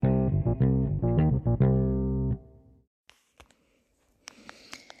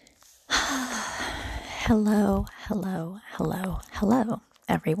Hello,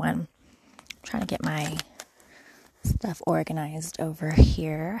 everyone. Trying to get my stuff organized over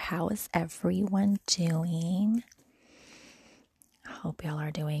here. How is everyone doing? Hope y'all are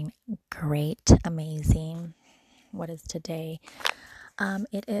doing great, amazing. What is today?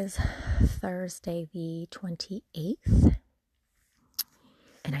 It is Thursday the 28th.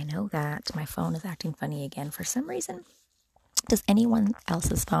 And I know that my phone is acting funny again for some reason. Does anyone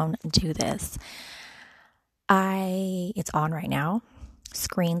else's phone do this? It's on right now,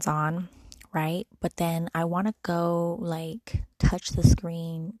 screen's on, right? But then I want to go touch the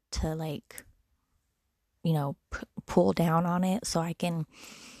screen to pull down on it so I can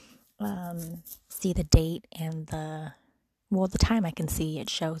see the date and the time I can see. It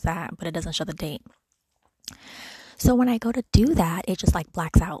shows that, but it doesn't show the date. So when I go to do that, it just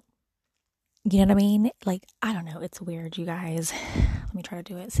blacks out. You know what I mean? I don't know. It's weird, you guys. Let me try to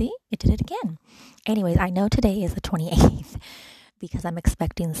do it. See? It did it again. Anyways, I know today is the 28th because I'm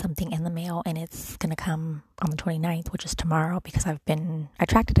expecting something in the mail and it's going to come on the 29th, which is tomorrow, because I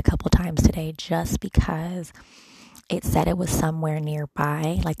tracked it a couple times today just because it said it was somewhere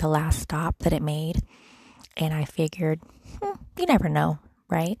nearby, the last stop that it made. And I figured, you never know,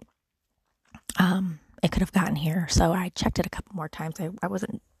 right? It could have gotten here. So I checked it a couple more times. I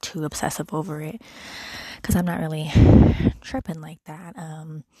wasn't too obsessive over it because I'm not really tripping like that.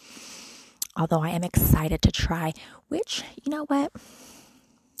 Although I am excited to try, which, you know what?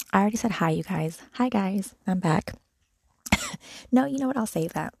 I already said hi, you guys. Hi, guys. I'm back. No, you know what? I'll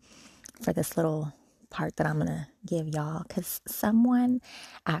save that for this little part that I'm going to give y'all, because someone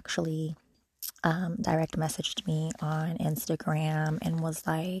actually direct messaged me on Instagram and was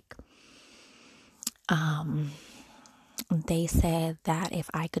they said that if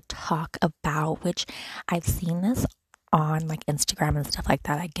I could talk about, which I've seen this on Instagram and stuff like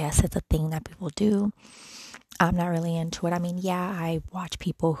that. I guess it's a thing that people do. I'm not really into it. I mean, yeah, I watch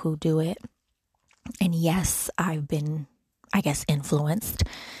people who do it. And yes, I've been, I guess, influenced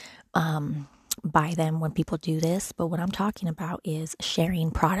by them when people do this. But what I'm talking about is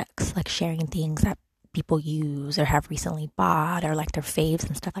sharing products, sharing things that people use or have recently bought, or their faves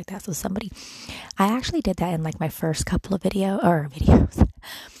and stuff like that. So I actually did that in my first couple of videos.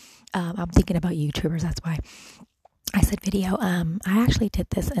 I'm thinking about YouTubers, that's why I said video. I actually did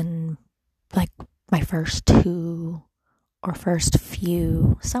this in my first two or first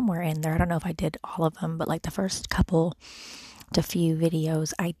few, somewhere in there. I don't know if I did all of them, but the first couple to few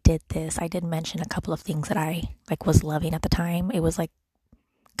videos I did this. I did mention a couple of things that I was loving at the time. It was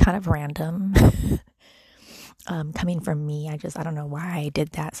kind of random. Coming from me, I don't know why I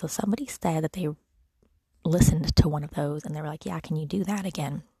did that. So somebody said that they listened to one of those and they were like, yeah, can you do that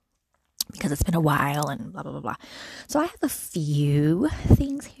again? Because it's been a while and blah, blah, blah, blah. So I have a few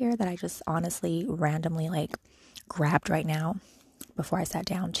things here that I just honestly randomly grabbed right now before I sat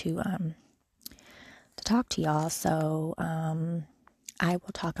down to talk to y'all. So I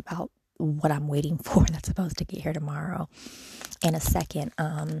will talk about what I'm waiting for that's supposed to get here tomorrow in a second.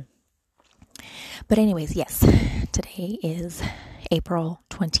 But anyways, yes, today is April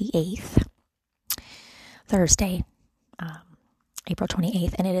 28th, Thursday, April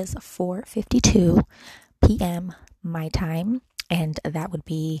 28th, and it is 4:52 p.m. my time, and that would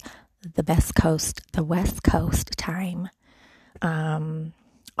be the West Coast time.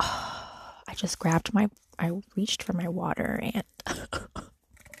 I reached for my water, and that's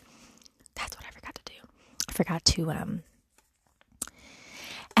what I forgot to do. I forgot to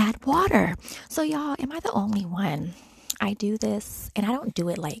add water. So y'all, am I the only one? I do this, and I don't do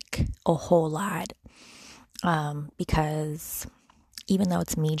it a whole lot, because even though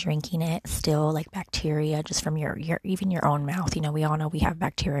it's me drinking it, still bacteria just from even your own mouth. We all know we have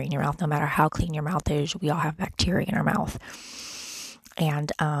bacteria in your mouth. No matter how clean your mouth is, we all have bacteria in our mouth.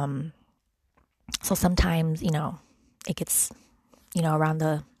 And so sometimes, it gets, around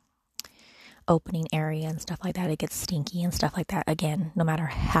the opening area and stuff like that, it gets stinky and stuff like that. Again, no matter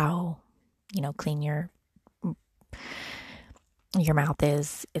how, clean your mouth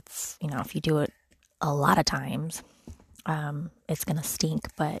is, it's, if you do it a lot of times, it's gonna stink.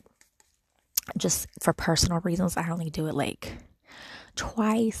 But just for personal reasons, I only do it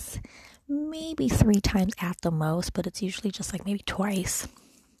twice, maybe 3 times at the most, but it's usually just maybe twice.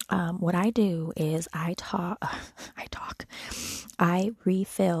 What I do is I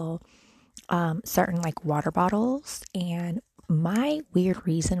refill certain water bottles, and my weird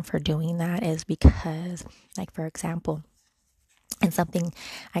reason for doing that is because, for example, and something,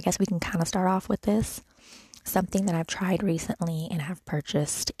 I guess we can kind of start off with this. Something that I've tried recently and have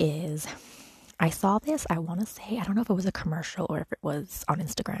purchased is, I saw this, I want to say, I don't know if it was a commercial or if it was on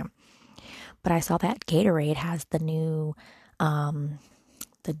Instagram, But I saw that Gatorade has the new, the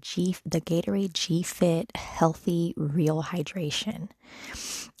Gatorade G Fit Healthy Real Hydration.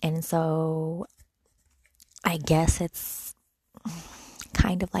 And so I guess it's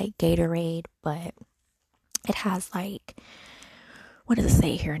kind of like Gatorade, but it has like, what does it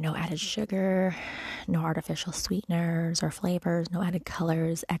say here? No added sugar, no artificial sweeteners or flavors, no added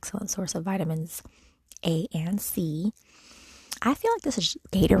colors, excellent source of vitamins A and C. I feel like this is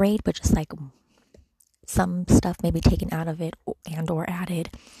Gatorade, but just like some stuff maybe taken out of it and or added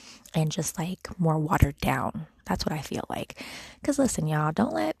and just like more watered down. That's what I feel like. Because listen, y'all,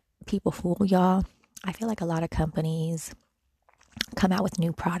 don't let people fool y'all. I feel like a lot of companies come out with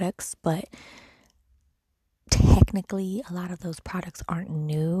new products, but technically a lot of those products aren't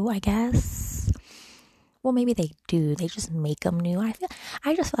new, I guess. Well, maybe they do. They just make them new. I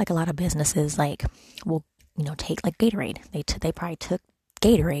just feel like a lot of businesses like will, take like Gatorade. They probably took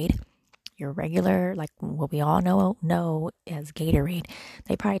Gatorade, your regular, like what we all know as Gatorade.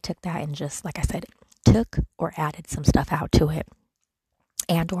 They probably took that and just, like I said, took or added some stuff out to it,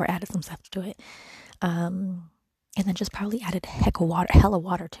 and or added some stuff to it. And then just probably added hella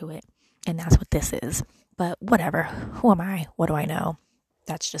water to it. And that's what this is. But whatever. Who am I? What do I know?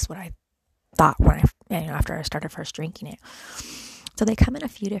 That's just what I thought after I started first drinking it. So they come in a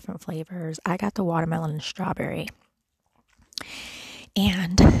few different flavors. I got the watermelon and strawberry.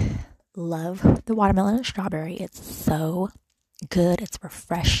 And love the watermelon and strawberry. It's so good. It's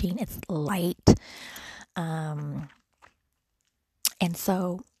refreshing. It's light. And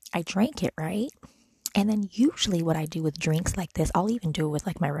so I drank it, right? And then usually what I do with drinks like this, I'll even do it with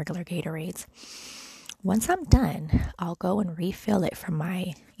like my regular Gatorades. Once I'm done, I'll go and refill it from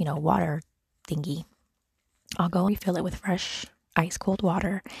my, water thingy. I'll go refill it with fresh, ice cold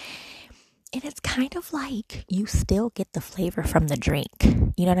water. And it's kind of like you still get the flavor from the drink.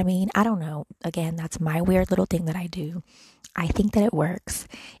 You know what I mean? I don't know. Again, that's my weird little thing that I do. I think that it works.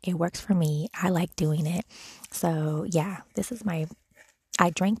 It works for me. I like doing it. So yeah, I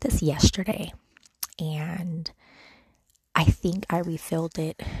drank this yesterday. And I think I refilled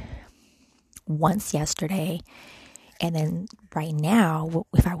it once yesterday. And then right now,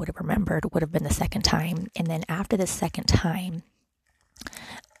 if I would have remembered, would have been the second time. And then after the second time,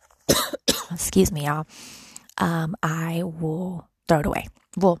 excuse me, y'all, I will throw it away.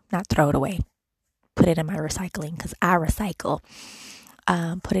 Well, not throw it away. Put it in my recycling because I recycle.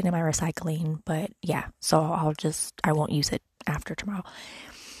 Put it in my recycling. But yeah, so I won't use it after tomorrow.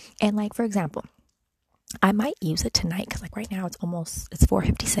 And like, for example, I might use it tonight because like right now it's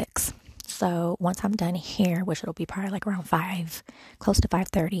 4:56. So once I'm done here, which it'll be probably like around 5, close to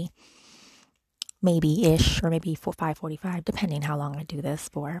 5:30, maybe ish, or maybe 5:45, depending how long I do this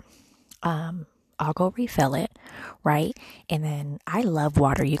for. I'll go refill it, right? And then I love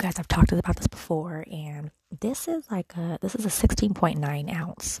water. You guys, I've talked about this before, and this is a 16.9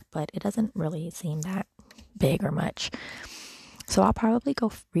 ounce, but it doesn't really seem that big or much. So I'll probably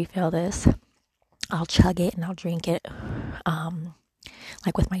go refill this. I'll chug it and I'll drink it,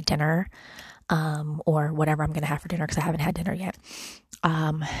 like with my dinner, or whatever I'm going to have for dinner because I haven't had dinner yet.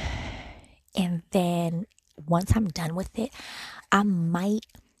 And then once I'm done with it, I might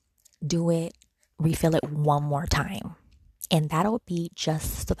refill it one more time. And that'll be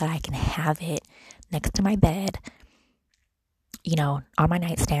just so that I can have it next to my bed, on my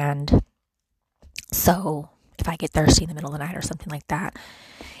nightstand. So if I get thirsty in the middle of the night or something like that.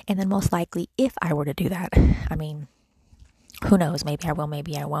 And then most likely, if I were to do that, I mean, who knows? Maybe I will,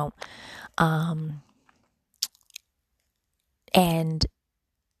 maybe I won't. And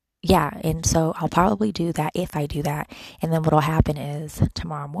yeah, and so I'll probably do that if I do that. And then what'll happen is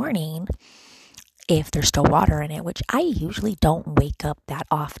tomorrow morning, if there's still water in it, which I usually don't wake up that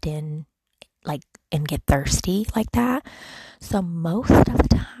often, like, and get thirsty like that. So most of the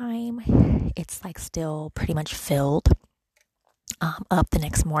time, it's like still pretty much filled up the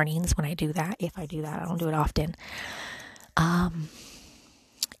next mornings when I do that. If I do that, I don't do it often.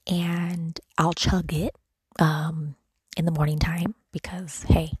 And I'll chug it in the morning time because,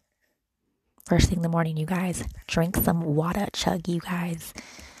 hey, first thing in the morning, you guys, drink some water, chug, you guys,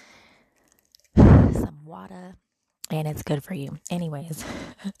 some water, and it's good for you. Anyways,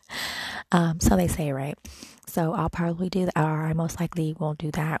 so they say, right? So I'll probably do that, or I most likely won't do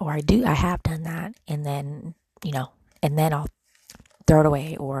that, or I have done that, and then, and then I'll throw it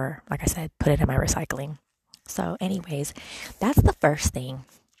away, or like I said, put it in my recycling. So anyways, that's the first thing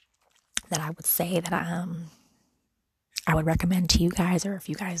that I would say that I would recommend to you guys, or if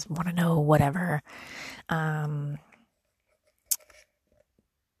you guys want to know whatever. Yeah,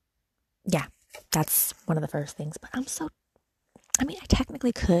 that's one of the first things. But I'm so I mean, I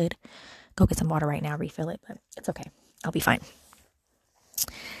technically could go get some water right now, refill it, but it's okay. I'll be fine.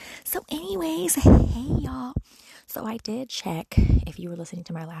 So anyways, hey y'all. So I did check, if you were listening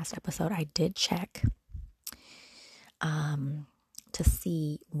to my last episode, I did check to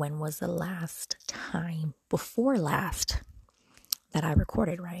see when was the last time before last that I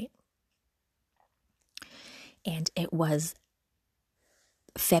recorded, right? And it was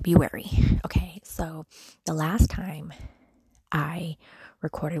February. Okay, so the last time I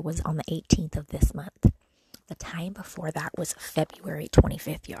recorded was on the 18th of this month. The time before that was February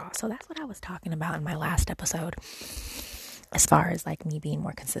 25th, y'all. So that's what I was talking about in my last episode, as far as like me being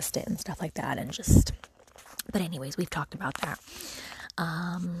more consistent and stuff like that, and just, but anyways, we've talked about that.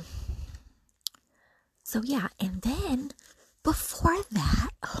 So yeah, and then before that,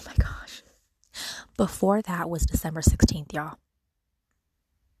 oh my gosh, before that was December 16th, y'all.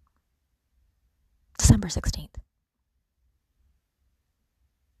 December 16th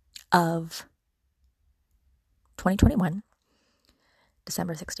of 2021,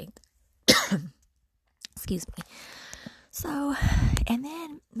 December 16th. Excuse me. So, and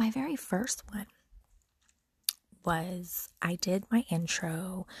then my very first one was, I did my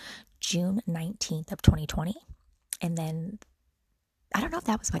intro June 19th of 2020. And then, I don't know if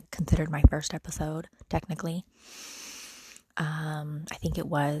that was like considered my first episode, technically. I think it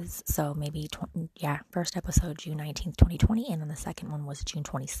was. So maybe, first episode, June 19th, 2020. And then the second one was June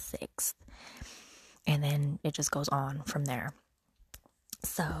 26th. And then it just goes on from there.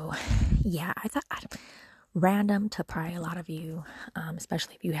 So, yeah, I thought random to probably a lot of you,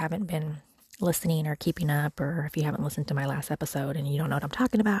 especially if you haven't been listening or keeping up, or if you haven't listened to my last episode and you don't know what I'm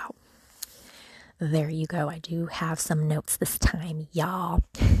talking about. There you go. I do have some notes this time, y'all.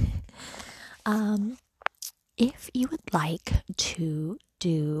 If you would like to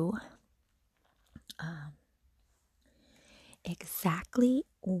do exactly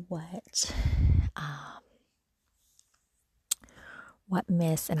what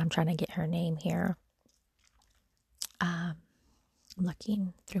Miss, and I'm trying to get her name here. I'm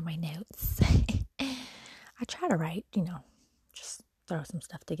looking through my notes. I try to write, just throw some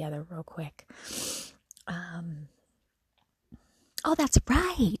stuff together real quick. Oh, that's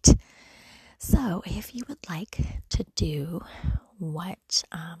right. So if you would like to do what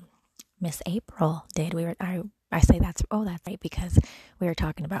Miss April did, I say that's right, because we were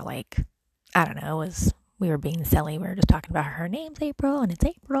talking about, like, I don't know, we were being silly. We were just talking about her name's April and it's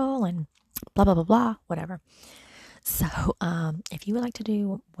April and blah, blah, blah, blah, whatever. So if you would like to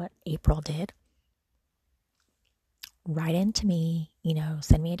do what April did, write into me,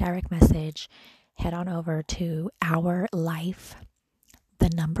 send me a direct message, head on over to our life, the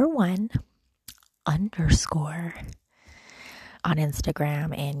number 1 _ on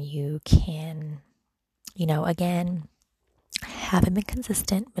Instagram, and you can, again, haven't been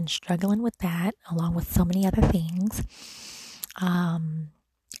consistent, been struggling with that along with so many other things.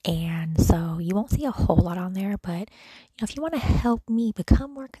 And so you won't see a whole lot on there, but if you want to help me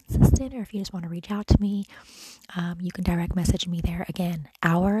become more consistent, or if you just want to reach out to me, you can direct message me there. Again,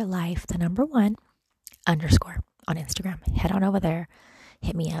 our life, the number 1 _ on Instagram. Head on over there,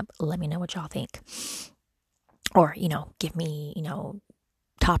 hit me up, let me know what y'all think. Or, give me,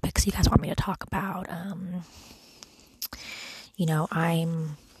 topics you guys want me to talk about.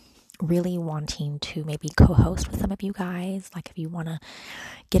 I'm really wanting to maybe co-host with some of you guys. Like, if you want to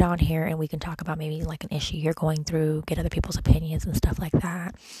get on here and we can talk about maybe like an issue you're going through, get other people's opinions and stuff like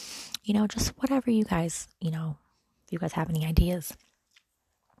that. Just whatever you guys, if you guys have any ideas,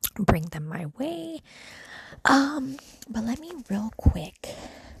 bring them my way. But let me real quick,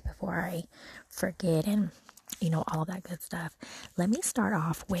 before I forget and, all of that good stuff, let me start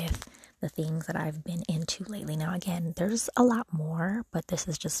off with the things that I've been into lately. Now, again, there's a lot more, but this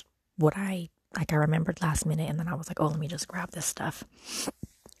is just what I remembered last minute, and then I was like, oh, let me just grab this stuff.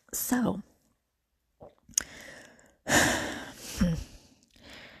 So, I'm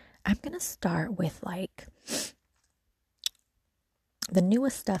going to start with, like, the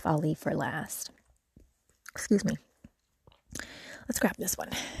newest stuff I'll leave for last. Excuse me. Let's grab this one.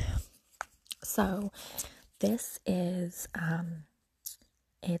 So, this is,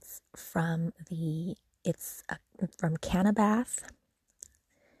 it's from Cannabath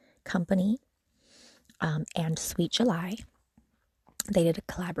Company, and Sweet July. They did a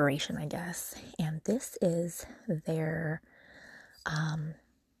collaboration, I guess, and this is their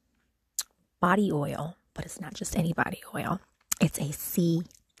body oil, but it's not just any body oil. It's a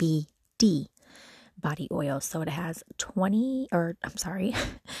CBD body oil. So it has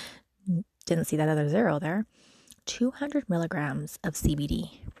didn't see that other 0 there, 200 milligrams of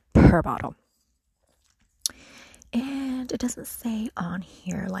CBD per bottle. And it doesn't say on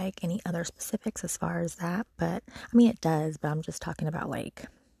here like any other specifics as far as that, but I mean, it does, but I'm just talking about like,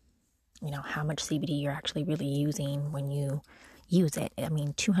 how much CBD you're actually really using when you use it. I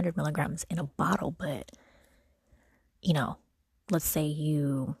mean, 200 milligrams in a bottle, but, let's say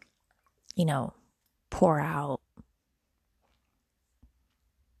you pour out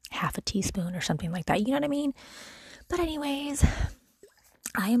half a teaspoon or something like that. You know what I mean? But anyways,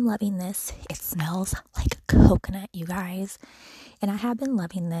 I am loving this. It smells like coconut, you guys. And I have been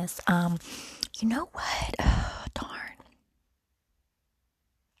loving this. You know what? Oh, darn.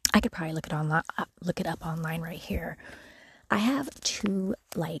 I could probably look it up online right here. I have 2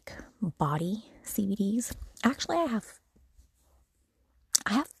 like body CBDs. Actually, I have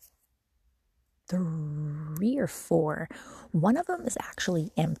 3 or 4. One of them is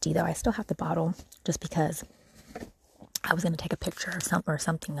actually empty though. I still have the bottle just because I was going to take a picture or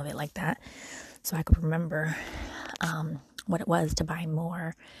something of it like that so I could remember what it was to buy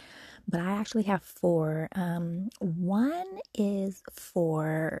more. But I actually have 4. One is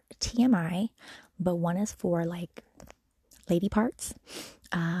for TMI, but one is for like lady parts.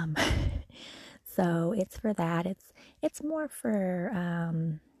 So it's for that. It's more for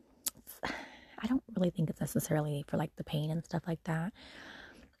I don't really think it's necessarily for like the pain and stuff like that.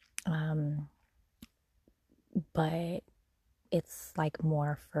 But it's like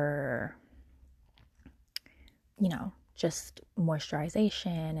more for, just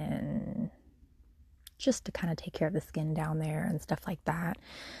moisturization and just to kind of take care of the skin down there and stuff like that.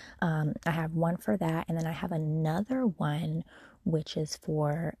 I have one for that. And then I have another one, which is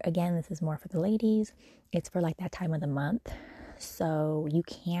for, again, this is more for the ladies. It's for like that time of the month. So you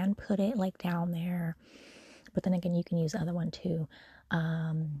can put it like down there, but then again, you can use the other one too.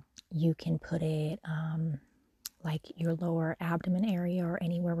 You can put it, like your lower abdomen area or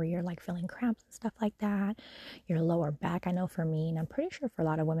anywhere where you're like feeling cramps and stuff like that. Your lower back, I know for me, and I'm pretty sure for a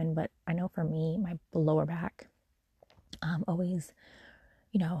lot of women, but I know for me, my lower back always,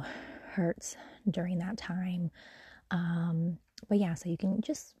 hurts during that time. But yeah, so you can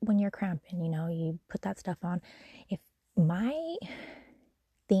just, when you're cramping, you put that stuff on. If my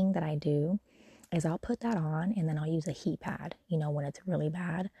thing that I do is I'll put that on and then I'll use a heat pad, when it's really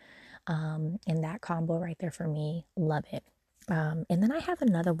bad. And that combo right there for me, love it. And then I have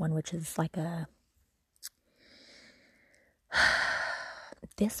another one, which is like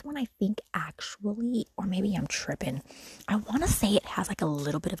this one I think actually, or maybe I'm tripping. I want to say it has like a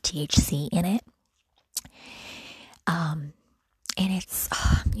little bit of THC in it. And it's,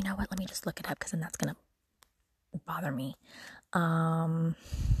 you know what, let me just look it up because then that's going to bother me. Let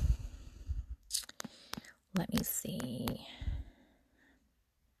me see.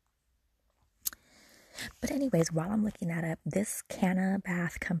 But anyways, while I'm looking that up, this Canna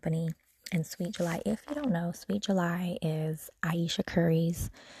Bath Company and Sweet July, if you don't know, Sweet July is Aisha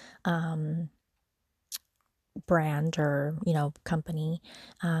Curry's brand or, company.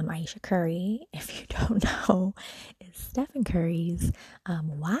 Aisha Curry, if you don't know, is Stephen Curry's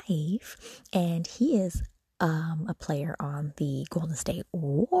wife, and he is a player on the Golden State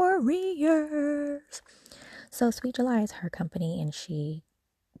Warriors. So Sweet July is her company, and she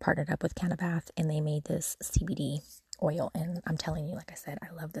partnered up with Canna Bath, and they made this CBD oil, and I'm telling you, like I said,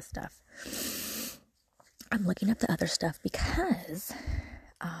 I love this stuff. I'm looking up the other stuff because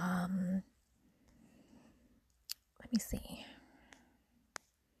let me see.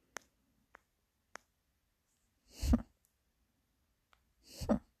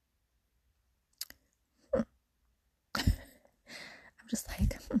 I'm just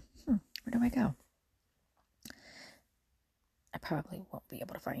like, where do I go? I probably won't be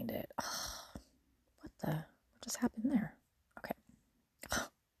able to find it. Oh, what just happened there? Okay.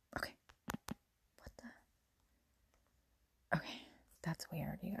 Okay. What the? Okay. That's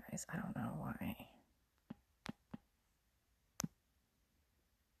weird, you guys. I don't know why.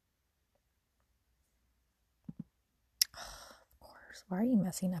 Of course. Why are you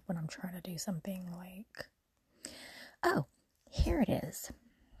messing up when I'm trying to do something like... Oh, here it is.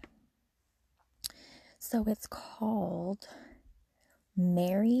 So it's called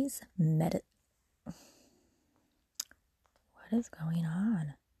Mary's What is going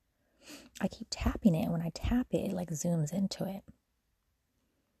on? I keep tapping it. When I tap it, it like zooms into it.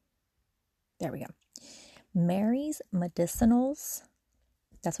 There we go. Mary's Medicinals.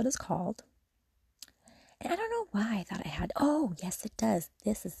 That's what it's called. And I don't know why I thought I had... Oh, yes, it does.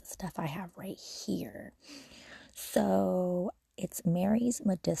 This is the stuff I have right here. So it's Mary's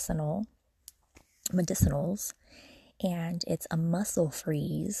Medicinals, and it's a muscle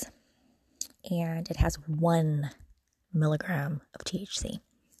freeze, and it has 1 milligram of THC,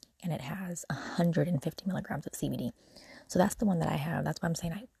 and it has 150 milligrams of CBD. So that's the one that I have. That's why I'm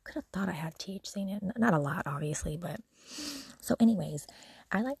saying I could have thought I had THC in it. Not a lot, obviously, but so anyways,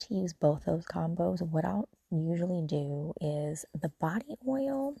 I like to use both those combos. What I'll usually do is the body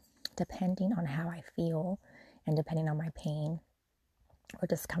oil, depending on how I feel and depending on my pain or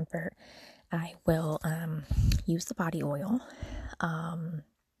discomfort, I will use the body oil. I'll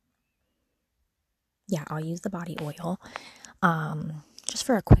use the body oil just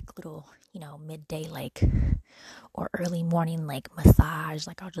for a quick little, midday or early morning massage.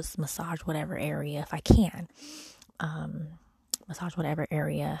 I'll just massage whatever area if I can. Massage whatever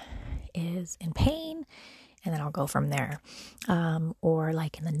area is in pain, and then I'll go from there. Or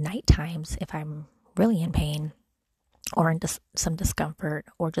in the night times, if I'm really in pain or in some discomfort,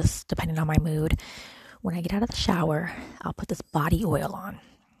 or just depending on my mood, when I get out of the shower, I'll put this body oil on,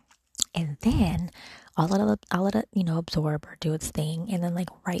 and then I'll let it absorb or do its thing. And then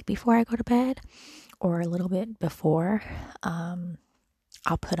right before I go to bed, or a little bit before,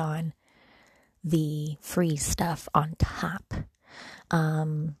 I'll put on the freeze stuff on top.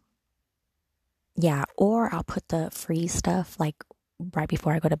 Or I'll put the freeze stuff right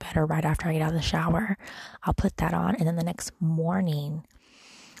before I go to bed or right after I get out of the shower. I'll put that on, and then the next morning,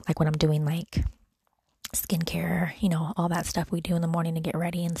 when I'm doing skincare, all that stuff we do in the morning to get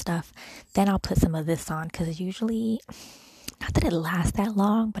ready and stuff, then I'll put some of this on, because usually, not that it lasts that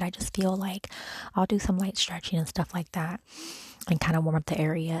long, but I just feel I'll do some light stretching and stuff like that and kind of warm up the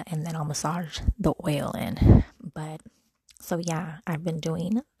area, and then I'll massage the oil in. But so yeah, I've been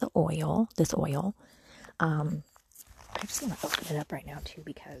doing this oil. I just want to open it up right now too,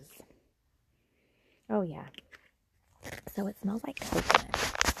 because oh yeah, so it smells like coconut,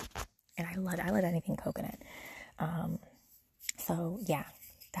 and I love anything coconut. So yeah,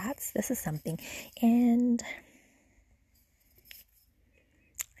 this is something, and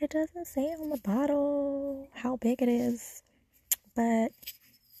it doesn't say on the bottle how big it is, but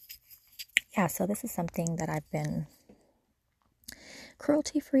yeah, so this is something that I've been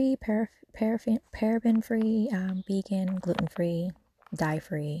cruelty-free, paraben-free, vegan, gluten-free,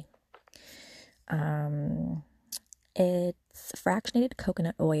 dye-free. It's fractionated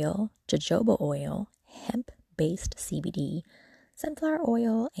coconut oil, jojoba oil, hemp-based CBD, sunflower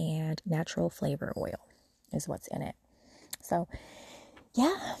oil, and natural flavor oil is what's in it. So,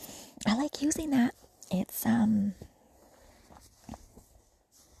 yeah, I like using that. It's, when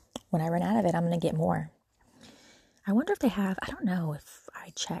I run out of it, I'm going to get more. I wonder if they have, I don't know if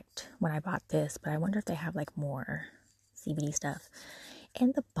I checked when I bought this, but I wonder if they have more CBD stuff.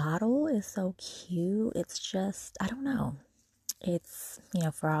 And the bottle is so cute. It's just, I don't know. It's,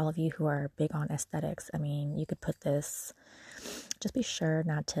 for all of you who are big on aesthetics, I mean, you could put this, just be sure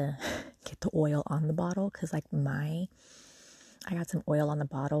not to get the oil on the bottle, because I got some oil on the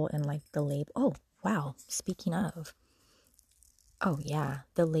bottle and the label. Oh, wow. Speaking of, oh yeah,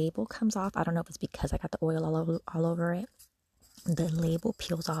 the label comes off. I don't know if it's because I got the oil all over it. The label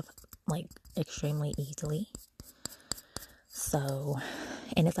peels off extremely easily. So,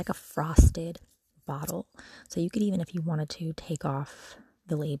 and it's a frosted bottle. So you could even, if you wanted to, take off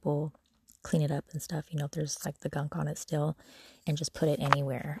the label, clean it up and stuff, if there's the gunk on it still, and just put it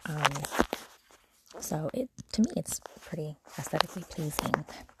anywhere. So to me, it's pretty aesthetically pleasing.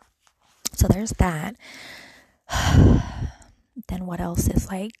 So there's that. Then what else is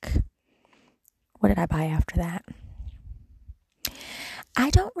what did I buy after that? I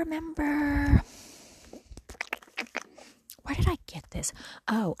don't remember. Where did I get this?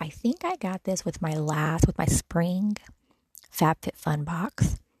 Oh, I think I got this with my spring FabFitFun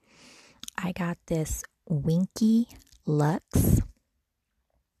box. I got this Winky Lux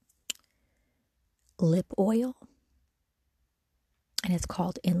lip oil, and it's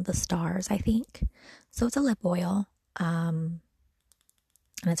called In the Stars, I think. So it's a lip oil, and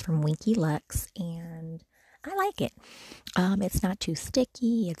it's from Winky Lux, and I like it. It's not too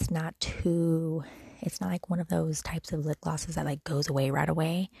sticky. It's not one of those types of lip glosses that goes away right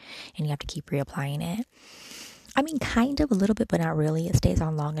away and you have to keep reapplying it. I mean, kind of a little bit, but not really. It stays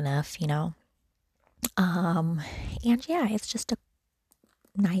on long enough, and yeah, it's just a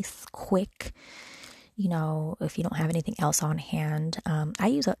nice, quick, if you don't have anything else on hand. I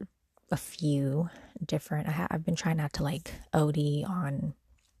use a few different, I've been trying not to OD on,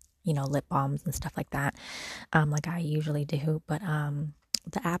 lip balms and stuff like that, like I usually do, but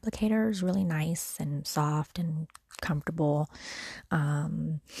the applicator is really nice and soft and comfortable.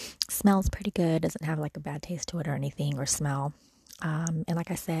 Smells pretty good, doesn't have a bad taste to it or anything, or smell. And like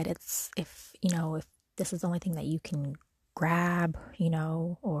I said, it's if this is the only thing that you can grab,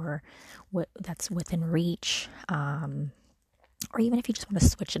 or that's within reach, or even if you just want to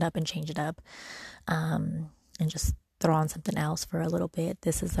switch it up and change it up, and just throw on something else for a little bit.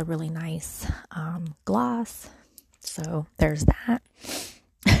 This is a really nice gloss. So there's that.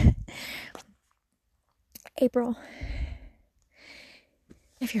 April,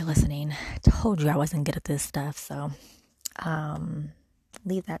 if you're listening, I told you I wasn't good at this stuff. So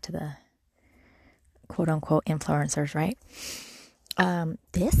leave that to the quote unquote influencers, right?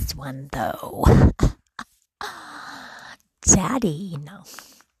 This one though, Daddy, no.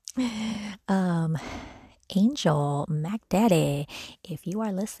 Angel Mac Daddy, if you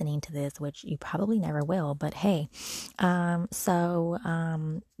are listening to this, which you probably never will, but hey, there's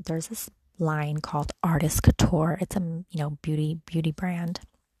this line called Artist Couture. It's a beauty brand,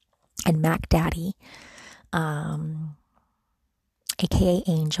 and Mac Daddy, aka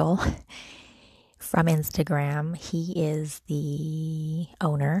Angel from Instagram, he is the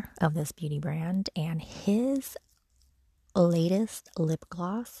owner of this beauty brand, and his latest lip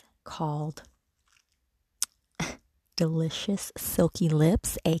gloss called Delicious Silky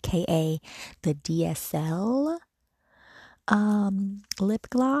Lips, aka the DSL lip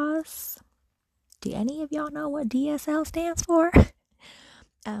gloss. Do any of y'all know what DSL stands for?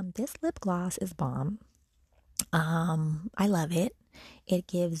 This lip gloss is bomb. I love it. It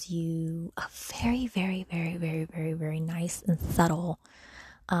gives you a very, very, very, very, very, very nice and subtle,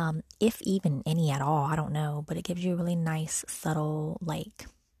 if even any at all, I don't know, but it gives you a really nice, subtle, like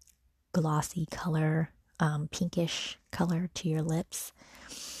glossy color, pinkish color to your lips.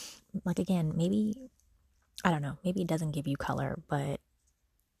 Like, again, maybe, I don't know, maybe it doesn't give you color, but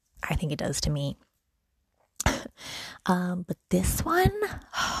I think it does to me. But this one,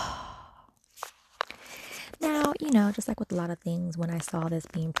 now, just like with a lot of things, when I saw this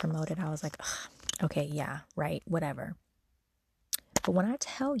being promoted, I was like, okay, yeah, right, whatever. But when I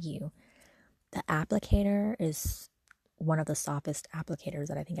tell you, the applicator is one of the softest applicators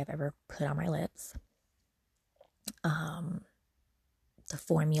that I think I've ever put on my lips. The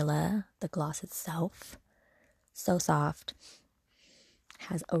formula, the gloss itself, so soft,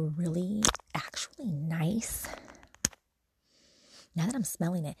 has a really actually nice, now that I'm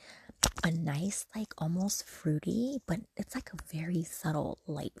smelling it, a nice, like almost fruity, but it's like a very subtle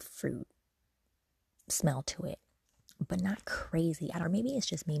light fruit smell to it, but not crazy. I don't know, maybe it's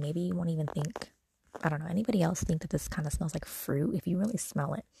just me. Maybe you won't even think, I don't know, anybody else think that this kind of smells like fruit? If you really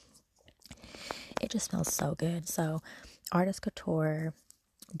smell it, it just smells so good. So Artist Couture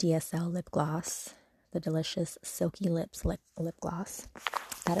DSL lip gloss, the Delicious Silky Lips lip gloss.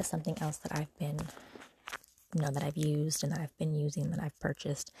 That is something else that I've been, that I've used and that I've been using, that I've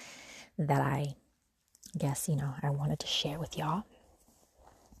purchased, that I guess, I wanted to share with y'all.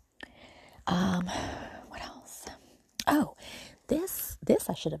 What else? Oh, this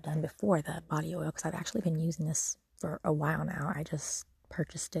I should have done before the body oil, because I've actually been using this for a while now. I just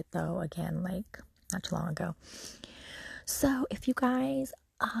purchased it though, again, like not too long ago. So if you guys,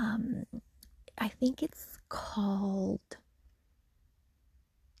 I think it's called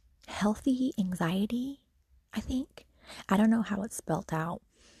Healthy Anxiety, I think. I don't know how it's spelled out,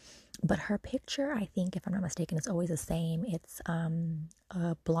 but her picture, I think, if I'm not mistaken, is always the same. It's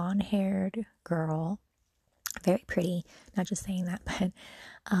a blonde-haired girl, very pretty, not just saying that, but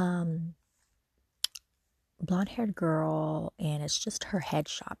blonde-haired girl, and it's just her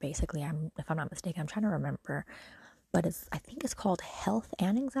headshot, basically. If I'm not mistaken, I'm trying to remember, but I think it's called Health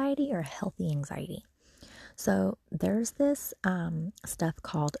and Anxiety or Healthy Anxiety. So there's this stuff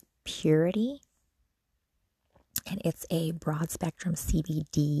called Purity, and it's a broad spectrum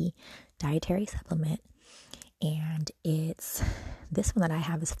CBD dietary supplement, and it's this one that I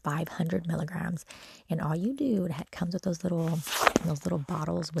have is 500 milligrams, and all you do, it comes with those little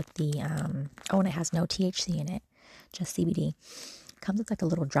bottles with the and it has no THC in it, just CBD. It comes with like a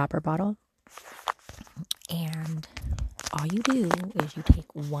little dropper bottle, and all you do is you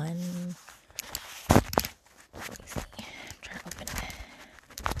take one. Let me see. I'm trying to open it.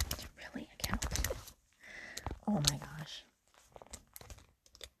 Really, I can't open it. Oh my gosh.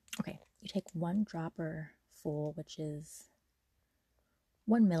 Okay, you take one dropper full, which is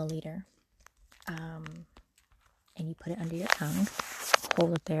 1 milliliter, and you put it under your tongue,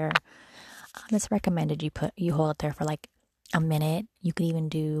 hold it there. It's recommended you hold it there for like a minute. You could even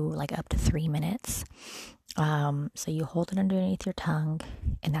do like up to 3 minutes. So you hold it underneath your tongue,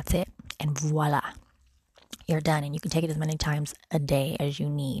 and that's it, and voila, you're done. And you can take it as many times a day as you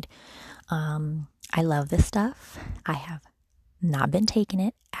need. I love this stuff. I have not been taking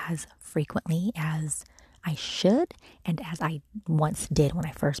it as frequently as I should, and as I once did when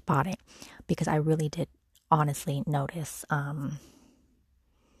I first bought it, because I really did honestly notice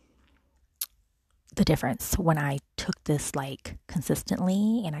the difference when I took this like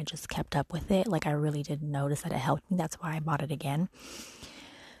consistently and I just kept up with it. Like I really did notice that it helped me. That's why I bought it again.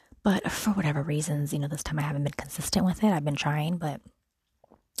 But for whatever reasons, this time I haven't been consistent with it. I've been trying,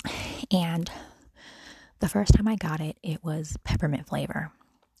 and the first time I got it, it was peppermint flavor.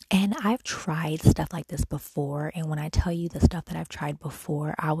 And I've tried stuff like this before. And when I tell you the stuff that I've tried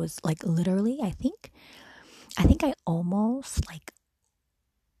before, I was like literally, I think I almost like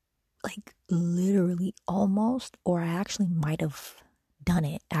literally almost, or I actually might have done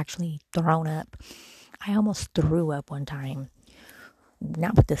it, actually thrown up. I almost threw up one time.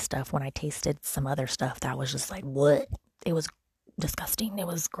 Not with this stuff, when I tasted some other stuff that was just like, what? It was disgusting. It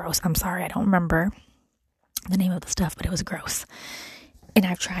was gross. I'm sorry, I don't remember the name of the stuff, but it was gross. And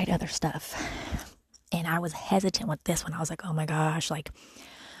I've tried other stuff. And I was hesitant with this one. I was like, oh my gosh,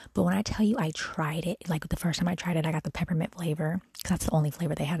 but when I tell you I tried it, like the first time I tried it, I got the peppermint flavor because that's the only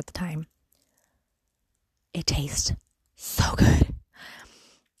flavor they had at the time. It tastes so good.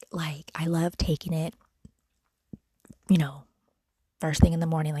 Like, I love taking it, first thing in the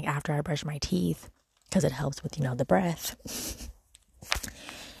morning, like after I brush my teeth, because it helps with, the breath.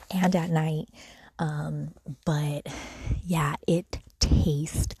 And at night. But yeah, it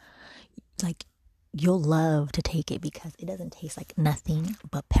tastes like you'll love to take it because it doesn't taste like nothing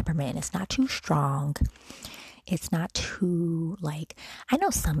but peppermint. It's not too strong. It's not too I know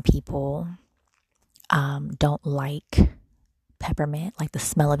some people don't like peppermint, like the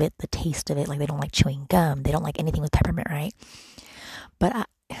smell of it, the taste of it, like they don't like chewing gum. They don't like anything with peppermint, right? But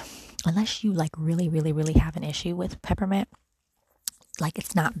unless you really, really, really have an issue with peppermint,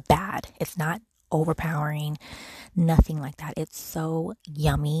 it's not bad. It's not overpowering, nothing like that. It's so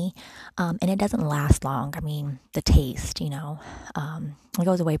yummy, and it doesn't last long. I mean, the taste, it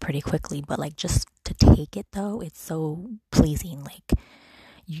goes away pretty quickly, but just to take it though, it's so pleasing.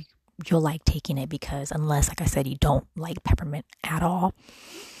 You'll like taking it because unless, like I said, you don't like peppermint at all,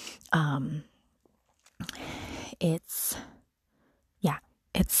 it's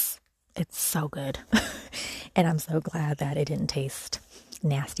so good. And I'm so glad that it didn't taste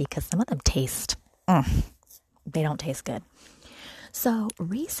nasty because some of them taste, they don't taste good. So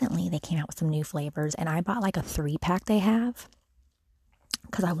recently they came out with some new flavors and I bought a 3-pack they have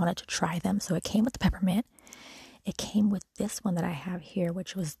because I wanted to try them. So it came with the peppermint. It came with this one that I have here,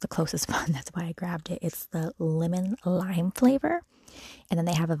 which was the closest one. That's why I grabbed it. It's the lemon lime flavor. And then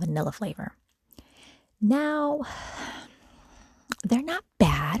they have a vanilla flavor. Now, they're not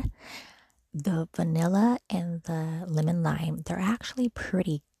bad. The vanilla and the lemon lime, they're actually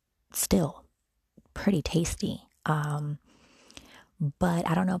pretty tasty. But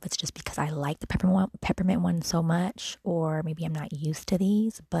I don't know if it's just because I like the peppermint one so much, or maybe I'm not used to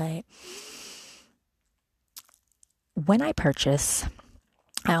these. But when I purchase,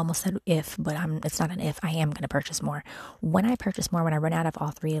 I almost said if, but it's not an if. I am going to purchase more. When I purchase more, when I run out of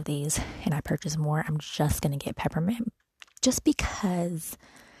all 3 of these and I purchase more, I'm just going to get peppermint. Just because,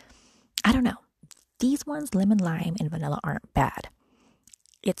 I don't know. These ones, lemon, lime, and vanilla, aren't bad.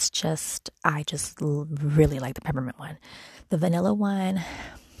 It's just, I just really like the peppermint one. The vanilla one,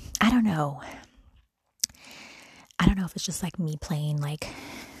 I don't know. I don't know if it's just me playing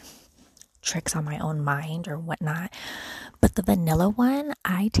tricks on my own mind or whatnot. But the vanilla one,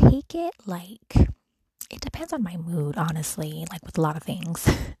 I take it it depends on my mood, honestly, with a lot of things.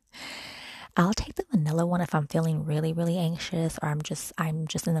 I'll take the vanilla one if I'm feeling really, really anxious, or I'm just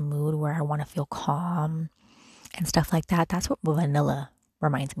in the mood where I want to feel calm and stuff like that. That's what vanilla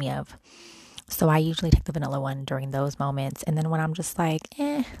reminds me of. So I usually take the vanilla one during those moments. And then when I'm just let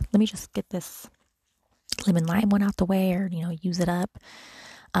me just get this lemon lime one out the way, or, use it up.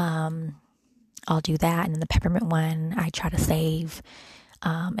 I'll do that. And then the peppermint one, I try to save.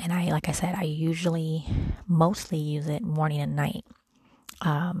 And like I said, I usually mostly use it morning and night.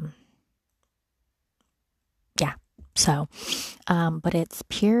 Yeah. So, but it's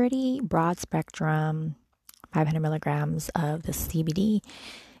purity, broad spectrum, 500 milligrams of the CBD,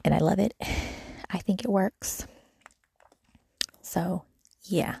 and I love it. I think it works. So,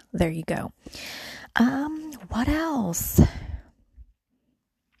 yeah, there you go. What else?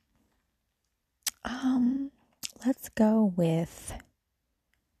 Let's go with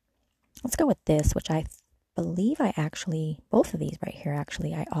this, which I believe both of these right here,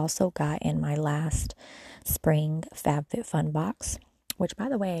 actually, I also got in my last spring FabFitFun box, which, by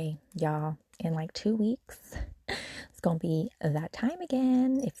the way, y'all, in 2 weeks, it's going to be that time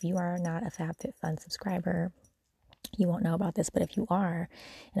again. If you are not a FabFitFun subscriber, you won't know about this, but if you are,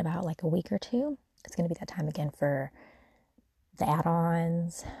 in about a week or 2, it's going to be that time again for the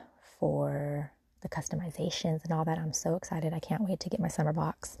add-ons, for the customizations and all that. I'm so excited. I can't wait to get my summer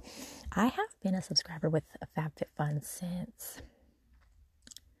box. I have been a subscriber with FabFitFun since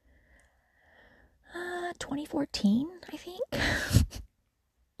 2014, I think.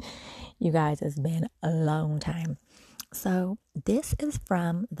 You guys, it's been a long time. So this is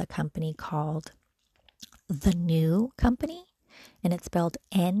from the company called The New Company, and it's spelled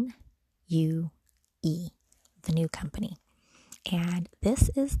N-U-E, The New Company. And this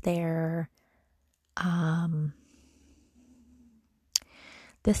is their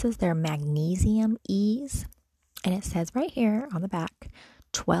Magnesium Ease, and it says right here on the back,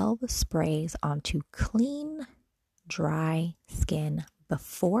 12 sprays onto clean, dry skin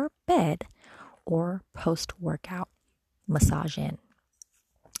before bed or post-workout massage in.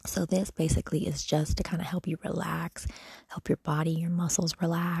 So this basically is just to kind of help you relax, help your body, your muscles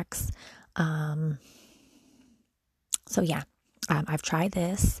relax. So yeah, I've tried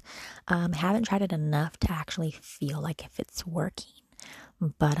this. Haven't tried it enough to actually feel like if it's working.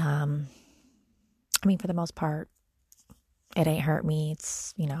 But, I mean, for the most part, it ain't hurt me.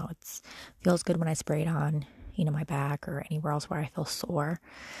 It's, it's feels good when I spray it on, my back or anywhere else where I feel sore.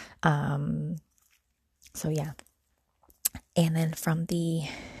 So yeah. And then from the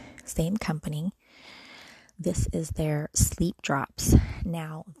same company, this is their sleep drops.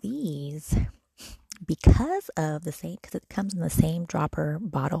 Now these, because it comes in the same dropper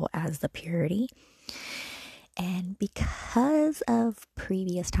bottle as the Purity, and because of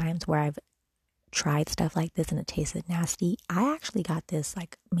previous times where I've tried stuff like this and it tasted nasty, I actually got this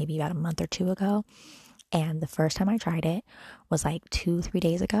like maybe about a month or two ago. And the first time I tried it was like 2-3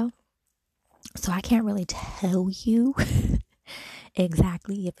 days ago. So I can't really tell you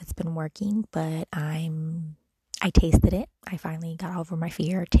exactly if it's been working, but I tasted it. I finally got over my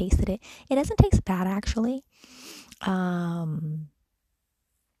fear, tasted it. It doesn't taste bad actually. And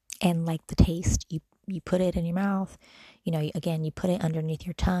like the taste, you put it in your mouth, again, you put it underneath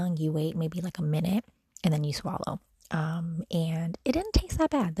your tongue, you wait maybe like a minute and then you swallow. And it didn't taste that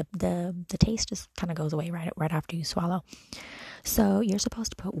bad. The taste just kind of goes away right after you swallow. So you're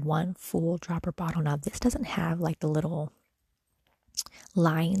supposed to put one full dropper bottle. Now this doesn't have like the little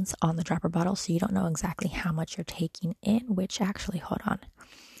lines on the dropper bottle, so you don't know exactly how much you're taking in, which actually, hold on.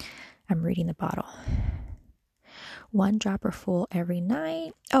 I'm reading the bottle. 1 dropper full every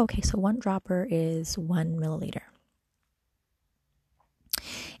night. Okay, so 1 dropper is 1 milliliter.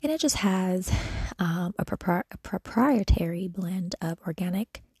 And it just has a proprietary blend of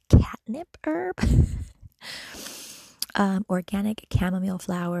organic catnip herb, organic chamomile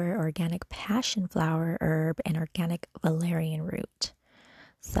flower, organic passion flower herb, and organic valerian root.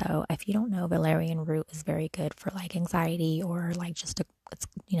 So if you don't know, valerian root is very good for like anxiety or like just to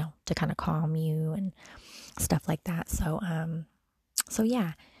kind of calm you and stuff like that. So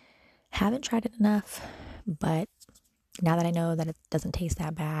yeah, haven't tried it enough, but now that I know that it doesn't taste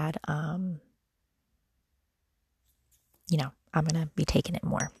that bad, I'm going to be taking it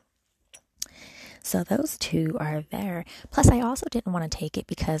more. So those two are there. Plus, I also didn't want to take it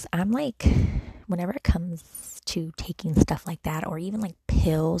because I'm like, whenever it comes to taking stuff like that, or even like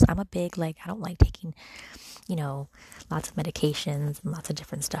pills, I'm a big, I don't like taking, lots of medications and lots of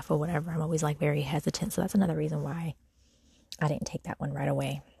different stuff or whatever. I'm always like very hesitant. So that's another reason why I didn't take that one right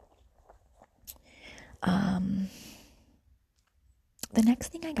away. The next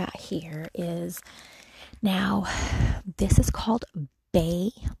thing I got here is, now this is called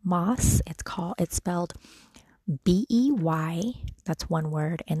Bay Moss. It's spelled B-E-Y, that's one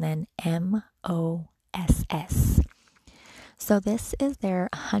word, and then M-O-S-S. So this is their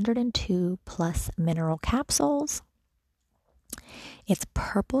 102 plus mineral capsules. It's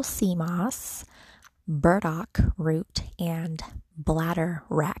purple sea moss, burdock root, and bladder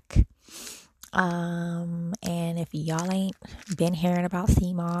wrack. And if y'all ain't been hearing about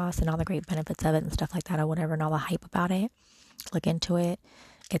sea moss and all the great benefits of it and stuff like that or whatever and all the hype about it, look into it.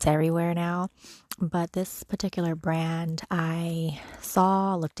 It's everywhere now. But this particular brand I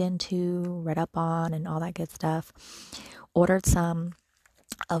saw, looked into, read up on, and all that good stuff. Ordered some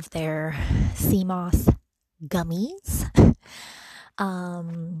of their sea moss gummies.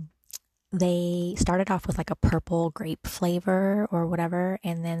 They started off with like a purple grape flavor or whatever,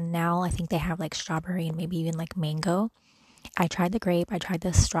 and then now I think they have like strawberry and maybe even like mango. I tried the grape, I tried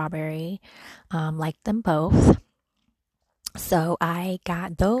the strawberry, liked them both. So I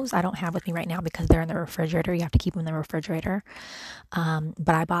got those. I don't have with me right now because they're in the refrigerator. You have to keep them in the refrigerator.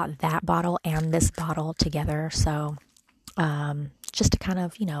 But I bought that bottle and this bottle together. So just to kind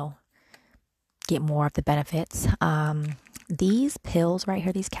of, get more of the benefits. These pills right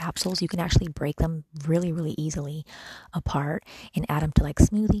here, these capsules, you can actually break them really, really easily apart and add them to like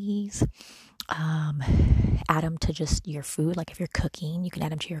smoothies. add them to just your food. Like if you're cooking, you can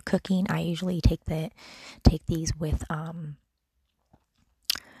add them to your cooking. I usually take these with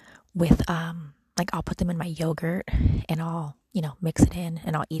like I'll put them in my yogurt and I'll, mix it in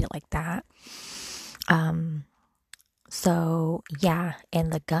and I'll eat it like that. So yeah,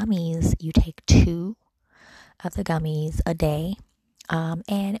 and the gummies, you take 2 of the gummies a day.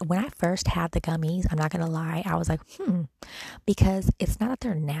 And when I first had the gummies, I'm not gonna lie, I was like, because it's not that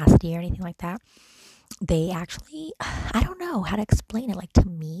they're nasty or anything like that. They actually, I don't know how to explain it. Like to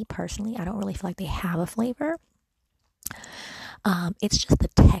me personally, I don't really feel like they have a flavor. It's just the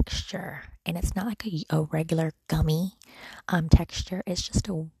texture, and it's not like a regular gummy texture. It's just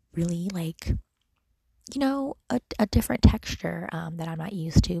a really like, a different texture that I'm not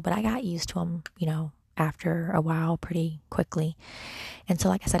used to. But I got used to them, after a while pretty quickly. And so,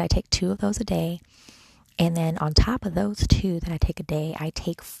 like I said, I take 2 of those a day. And then on top of those 2 that I take a day, I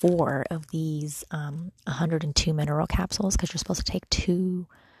take 4 of these 102 mineral capsules, because you're supposed to take two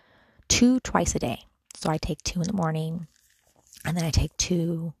twice a day. So I take 2 in the morning, and then I take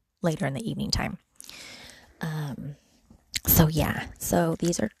 2 later in the evening time. So yeah, so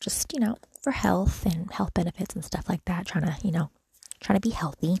these are just, for health and health benefits and stuff like that, trying to be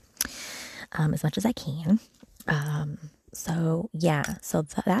healthy as much as I can. So yeah, so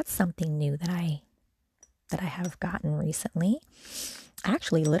that's something new that I have gotten recently.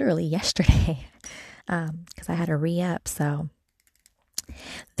 Actually, literally yesterday, because I had a re-up. So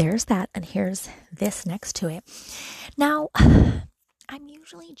there's that, and here's this next to it. Now, I'm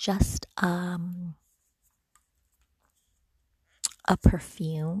usually just a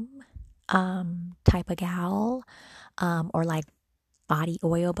perfume type of gal, or like body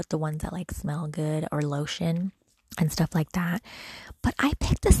oil, but the ones that like smell good, or lotion and stuff like that. But I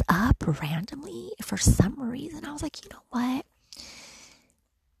picked this up randomly for some reason. I was like, you know what?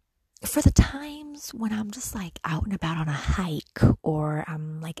 For the times when I'm just like out and about on a hike, or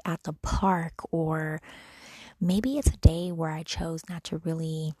I'm like at the park, or maybe it's a day where I chose not to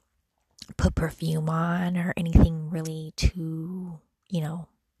really put perfume on or anything really too,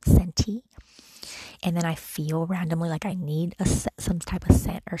 scenty. And then I feel randomly like I need some type of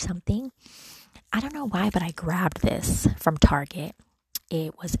scent or something. I don't know why, but I grabbed this from Target.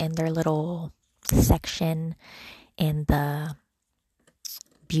 It was in their little section in the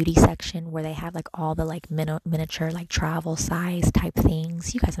beauty section where they have like all the like miniature like travel size type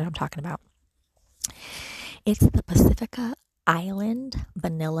things. You guys know what I'm talking about. It's the Pacifica Island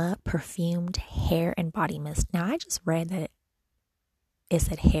Vanilla Perfumed Hair and Body Mist. Now I just read that it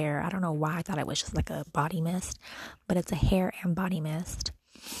said hair. I don't know why. I thought it was just like a body mist, but it's a hair and body mist.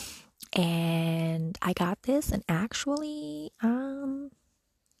 And I got this, and actually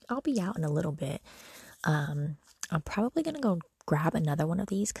I'll be out in a little bit. I'm probably gonna go grab another one of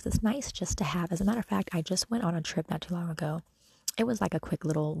these because it's nice just to have. As a matter of fact, I just went on a trip not too long ago. It was like a quick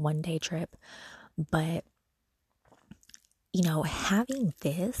little 1-day trip, but having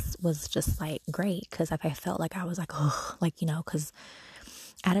this was just like great, because if I felt like I was like, oh, like, because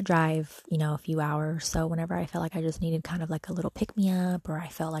I had to drive, a few hours. So whenever I felt like I just needed kind of like a little pick me up, or I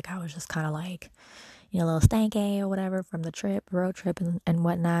felt like I was just kind of like, a little stanky or whatever from the road trip and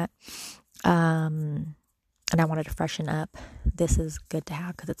whatnot. And I wanted to freshen up. This is good to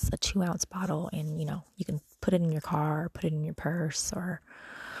have because it's a 2-ounce bottle, and you can put it in your car, or put it in your purse, or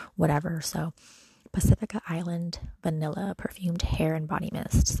whatever. So Pacifica Island Vanilla Perfumed Hair and Body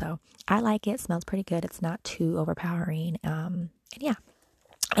Mist. So I like it. Smells pretty good. It's not too overpowering. And yeah,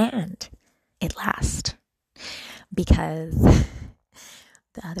 and it lasts, because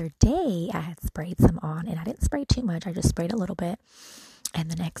the other day I had sprayed some on, and I didn't spray too much. I just sprayed a little bit. And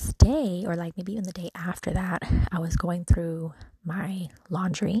the next day, or like maybe even the day after that, I was going through my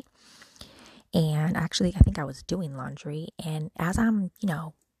laundry. And actually, I think I was doing laundry. And as I'm,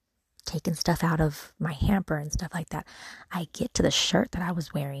 taking stuff out of my hamper and stuff like that, I get to the shirt that I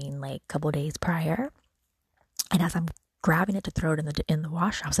was wearing like a couple days prior. And as I'm grabbing it to throw it in the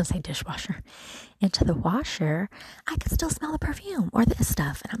washer, I was gonna say dishwasher, into the washer, I could still smell the perfume or this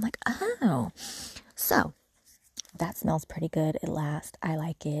stuff. And I'm like, oh. So that smells pretty good. It lasts. I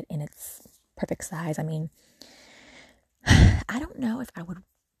like it, and it's perfect size. I mean, I don't know if I would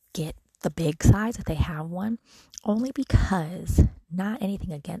get the big size if they have one, only because, not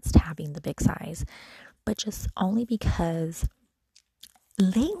anything against having the big size, but just only because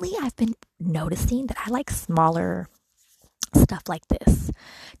lately I've been noticing that I like smaller stuff like this,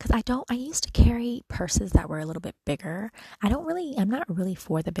 because I used to carry purses that were a little bit bigger. I'm not really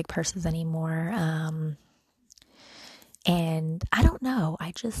for the big purses anymore. And I don't know,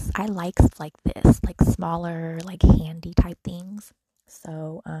 I like this, like smaller, like handy type things.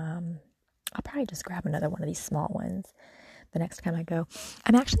 So, I'll probably just grab another one of these small ones the next time I go.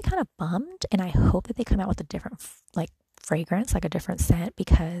 I'm actually kind of bummed, and I hope that they come out with a different fragrance, like a different scent,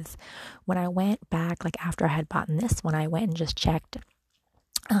 because when I went back, like after I had bought this one, I went and just checked,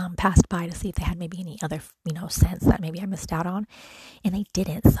 passed by to see if they had maybe any other, scents that maybe I missed out on, and they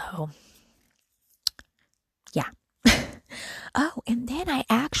didn't. So yeah. Oh, and then I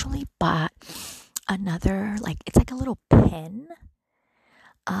actually bought another, it's like a little pen.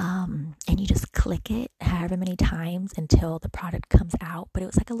 And you just click it however many times until the product comes out. But it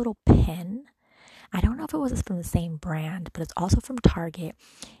was like a little pen. I don't know if it was from the same brand, but it's also from Target.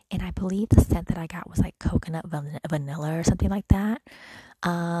 And I believe the scent that I got was like coconut vanilla or something like that.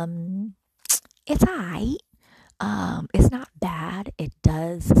 It's alright. It's not bad. It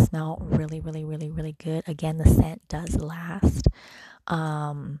does smell really, really, really, really good. Again, the scent does last.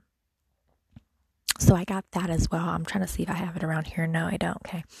 So I got that as well. I'm trying to see if I have it around here. No, I don't.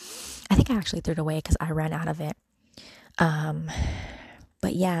 Okay. I think I actually threw it away because I ran out of it.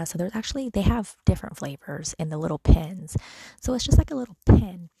 But yeah, so they have different flavors in the little pens. So it's just like a little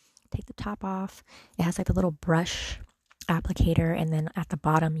pen. Take the top off. It has like a little brush applicator, and then at the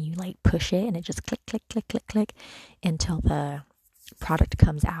bottom you like push it and it just click, click, click, click, click until the product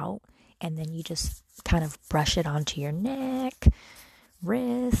comes out. And then you just kind of brush it onto your neck,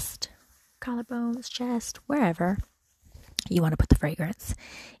 wrist, collarbones, chest, wherever you want to put the fragrance.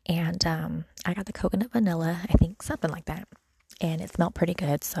 And I got the coconut vanilla, I think something like that, and it smelled pretty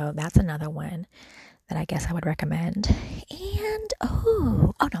good. So that's another one that I guess I would recommend. And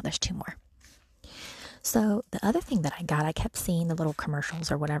oh no, there's two more. So the other thing that I got, I kept seeing the little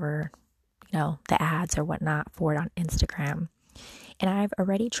commercials or whatever, the ads or whatnot for it on Instagram. And I've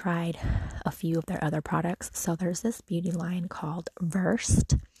already tried a few of their other products. So there's this beauty line called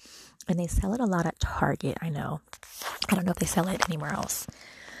Versed, and they sell it a lot at Target. I know. I don't know if they sell it anywhere else.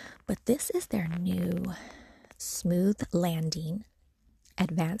 But this is their new Smooth Landing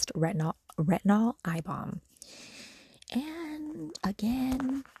Advanced Retinol Eye Balm. And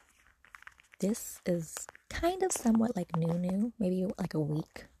again, this is kind of somewhat like new, maybe like a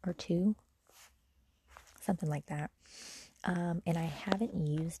week or two, something like that. And I haven't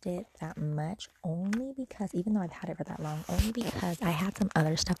used it that much, only because, even though I've had it for that long, only because I had some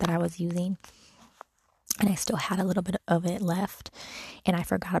other stuff that I was using and I still had a little bit of it left, and I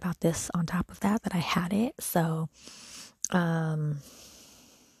forgot about this on top of that I had it. So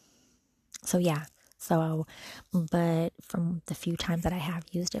yeah. So, but from the few times that I have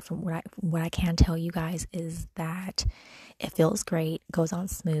used it, from what I can tell you guys is that it feels great, goes on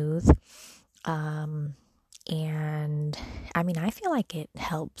smooth. And I mean, I feel like it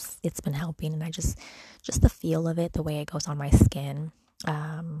helps. It's been helping, and I just the feel of it, the way it goes on my skin,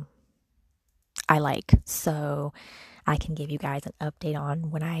 I like. So I can give you guys an update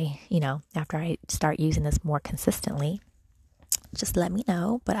on when I, after I start using this more consistently. Just let me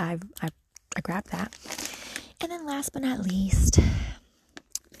know. But I grabbed that. And then last but not least,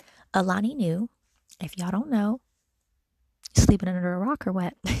 Alani Nu. If y'all don't know, sleeping under a rock or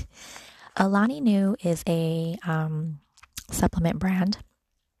what? Alani Nu is a supplement brand,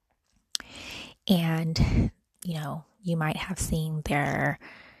 and you might have seen their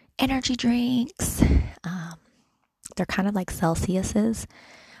energy drinks. They're kind of like Celsius's,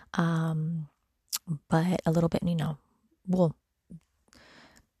 but a little bit,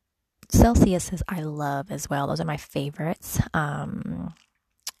 Celsius's I love as well. Those are my favorites.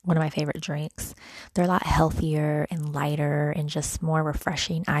 One of my favorite drinks. They're a lot healthier and lighter and just more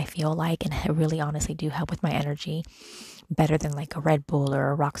refreshing, I feel like, and really honestly do help with my energy better than like a Red Bull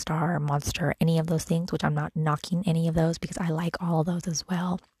or a Rockstar or Monster, any of those things, which I'm not knocking any of those because I like all of those as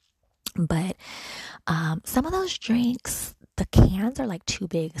well. But some of those drinks, the cans are like too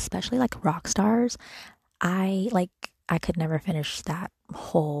big, especially like Rockstars. I could never finish that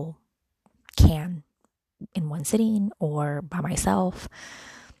whole can in one sitting or by myself.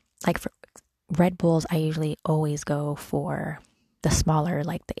 Like for Red Bulls, I usually always go for the smaller,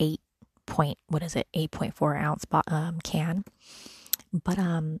 like the 8.4 ounce can. But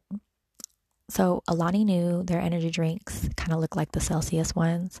so Alani Nu, their energy drinks kind of look like the Celsius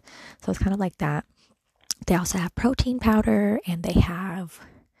ones, so it's kind of like that. They also have protein powder, and they have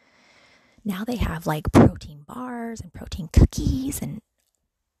like protein bars and protein cookies and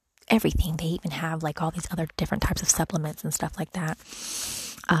everything. They even have like all these other different types of supplements and stuff like that.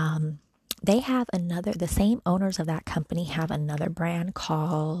 They have the same owners of that company have another brand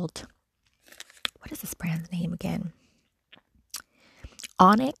called, what is this brand's name again?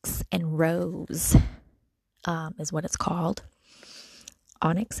 Onyx and Rose, is what it's called.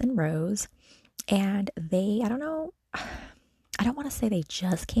 Onyx and Rose. And I don't know I don't want to say they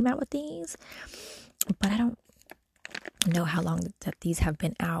just came out with these, but I don't know how long that these have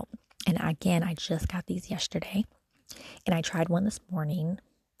been out. And again, I just got these yesterday, and I tried one this morning.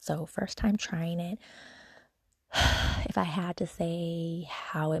 So first time trying it. If I had to say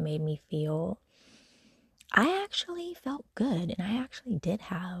how it made me feel, I actually felt good, and I actually did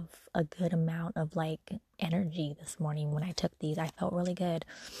have a good amount of like energy this morning when I took these. I felt really good.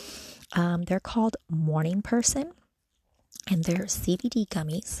 They're called Morning Person, and they're CBD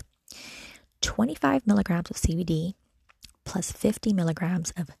gummies, 25 milligrams of CBD plus 50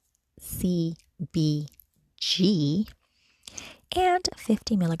 milligrams of CBG and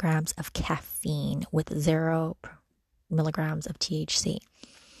 50 milligrams of caffeine with 0 milligrams of THC.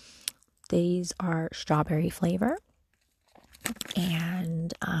 These are strawberry flavor.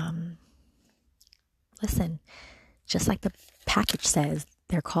 And listen, just like the package says,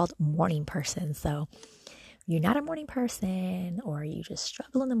 they're called Morning Person. So you're not a morning person, or you just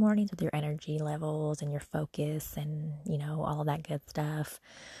struggle in the mornings with your energy levels and your focus and, you know, all of that good stuff.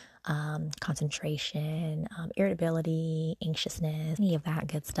 Concentration, irritability, anxiousness, any of that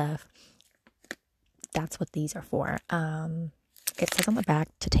good stuff. That's what these are for. It says on the back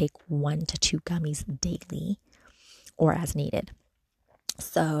to take 1 to 2 gummies daily or as needed.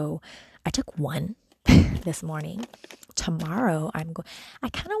 So I took 1 this morning. Tomorrow I kind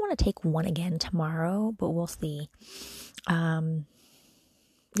of want to take 1 again tomorrow, but we'll see.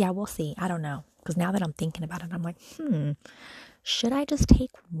 Yeah, we'll see. I don't know. Because now that I'm thinking about it, I'm like, should I just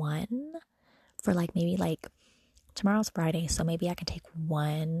take 1 for like maybe like tomorrow's Friday, so maybe I can take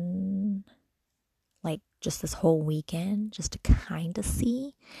 1 like just this whole weekend just to kind of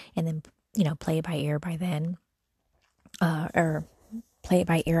see, and then, you know, play it by ear by then, or play it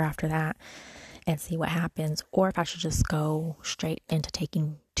by ear after that and see what happens, or if I should just go straight into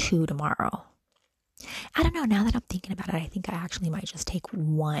taking 2 tomorrow. I don't know. Now that I'm thinking about it, I think I actually might just take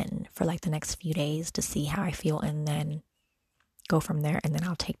 1 for like the next few days to see how I feel, and then go from there, and then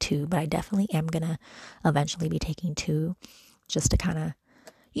I'll take 2. But I definitely am gonna eventually be taking 2 just to kind of,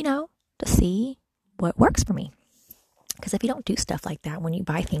 you know, to see what works for me. Because if you don't do stuff like that, when you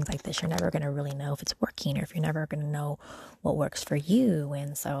buy things like this, you're never going to really know if it's working, or if you're never going to know what works for you.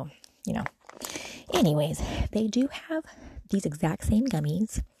 And so, you know, anyways, they do have these exact same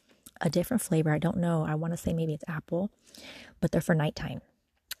gummies, a different flavor. I don't know. I want to say maybe it's apple, but they're for nighttime.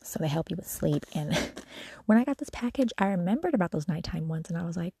 So they help you with sleep. And when I got this package, I remembered about those nighttime ones, and I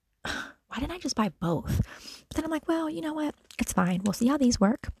was like, why didn't I just buy both? But then I'm like, well, you know what? It's fine. We'll see how these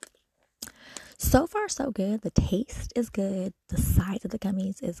work. So far, so good. The taste is good. The size of the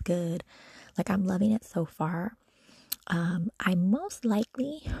gummies is good. Like, I'm loving it so far. I most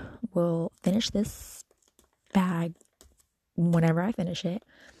likely will finish this bag whenever I finish it.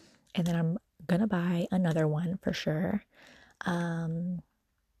 And then I'm going to buy another one for sure. And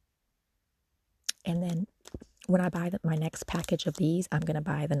then when I buy my next package of these, I'm going to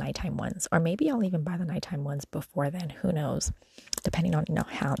buy the nighttime ones. Or maybe I'll even buy the nighttime ones before then. Who knows? Depending on, you know,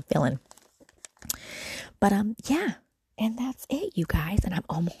 how I'm feeling. But yeah, and that's it, you guys, and I'm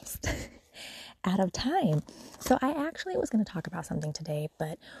almost out of time. So I actually was going to talk about something today,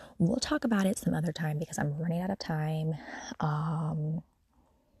 but we'll talk about it some other time because I'm running out of time. And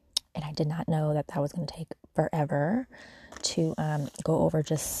I did not know that was going to take forever to go over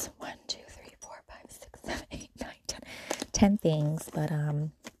just 1, 2, 3, 4, 5, 6, 7, 8, 9, 10 things. But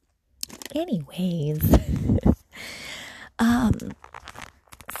anyways,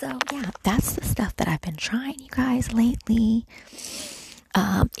 so yeah, that's the stuff that I've been trying, you guys, lately.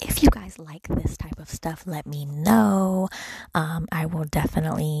 If you guys like this type of stuff, let me know. I will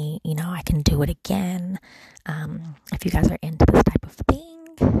definitely, you know, I can do it again. If you guys are into this type of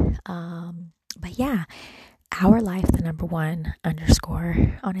thing. But yeah, Our Life, the #1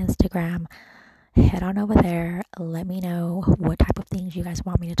 _ on Instagram. Head on over there. Let me know what type of things you guys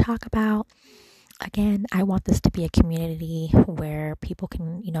want me to talk about. Again, I want this to be a community where people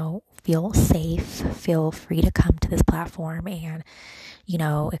can, you know, feel safe, feel free to come to this platform and, you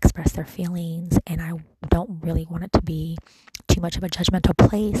know, express their feelings. And I don't really want it to be too much of a judgmental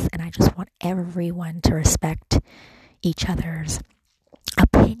place. And I just want everyone to respect each other's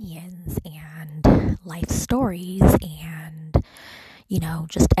opinions and life stories and, you know,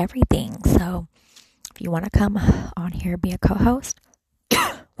 just everything. So if you want to come on here, be a co-host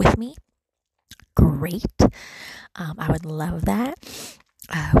with me, great. I would love that.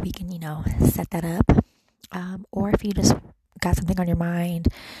 We can, you know, set that up. Or if you just got something on your mind,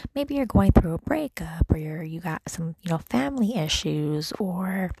 maybe you're going through a breakup, or you got some, you know, family issues,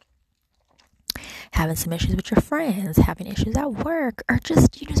 or having some issues with your friends, having issues at work, or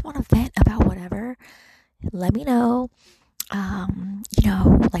just you just want to vent about whatever, let me know.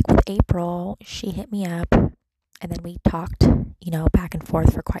 like with April, she hit me up and then we talked, back and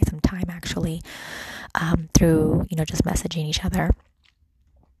forth for quite some time actually, through, just messaging each other.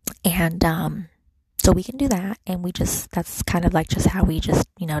 And, so we can do that. And that's kind of like just how we just,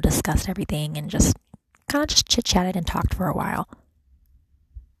 discussed everything and just kind of just chit chatted and talked for a while.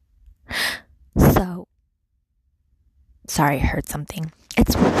 So, sorry, I heard something.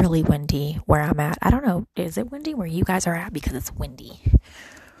 It's really windy where I'm at. I don't know. Is it windy where you guys are at? Because it's windy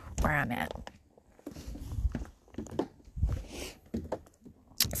where I'm at.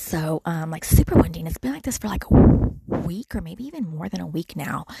 So, like super windy, and it's been like this for like a week or maybe even more than a week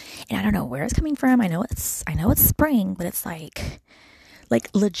now. And I don't know where it's coming from. I know it's spring, but it's like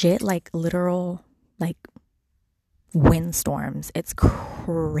legit, like literal, like windstorms. It's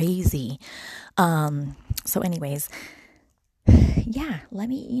crazy. So anyways, yeah, let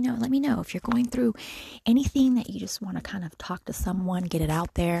me know if you're going through anything that you just want to kind of talk to someone, get it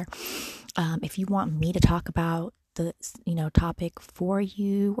out there. If you want me to talk about the topic for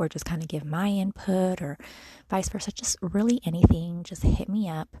you, or just kind of give my input, or vice versa, just really anything, just hit me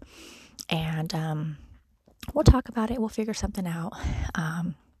up and we'll talk about it. We'll figure something out.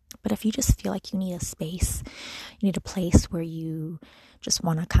 But if you just feel like you need a space, you need a place where you just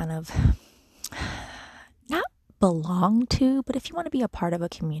want to kind of not belong to, but if you want to be a part of a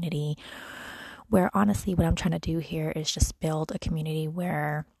community where honestly what I'm trying to do here is just build a community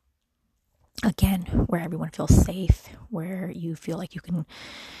where, again, where everyone feels safe, where you feel like you can,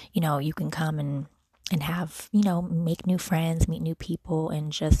 you can come and have, make new friends, meet new people,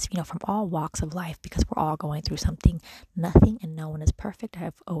 and just, from all walks of life, because we're all going through something. Nothing and no one is perfect.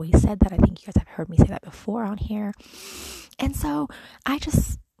 I've always said that. I think you guys have heard me say that before on here. And so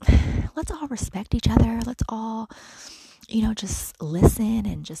let's all respect each other. Let's all, just listen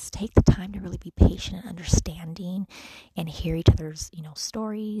and just take the time to really be patient and understanding and hear each other's,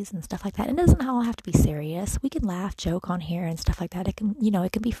 stories and stuff like that. And it doesn't all have to be serious. We can laugh, joke on here and stuff like that. It can,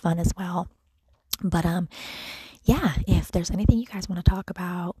 it can be fun as well. But, yeah, if there's anything you guys want to talk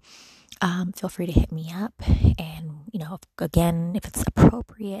about, feel free to hit me up. And, if it's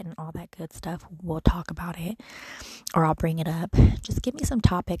appropriate and all that good stuff, we'll talk about it, or I'll bring it up. Just give me some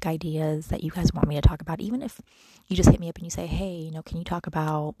topic ideas that you guys want me to talk about. Even if you just hit me up and you say, hey, can you talk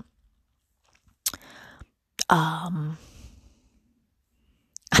about, I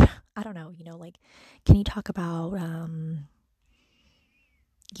don't know, like, can you talk about,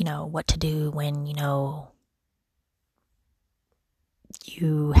 what to do when,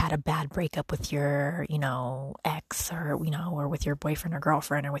 you had a bad breakup with your, ex, or, or with your boyfriend or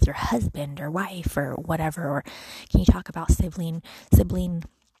girlfriend, or with your husband or wife or whatever. Or can you talk about sibling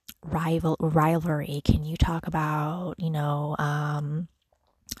rivalry? Can you talk about,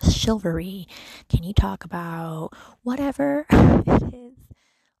 chivalry? Can you talk about whatever it is?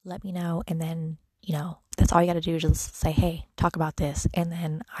 Let me know. And then, that's all you got to do is just say, hey, talk about this. And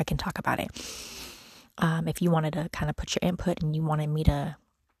then I can talk about it. If you wanted to kind of put your input and you wanted me to,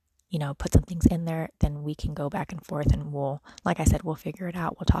 put some things in there, then we can go back and forth, and like I said, we'll figure it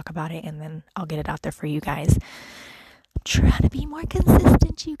out. We'll talk about it, and then I'll get it out there for you guys. I'm trying to be more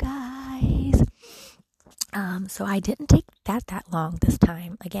consistent, you guys. So I didn't take that long this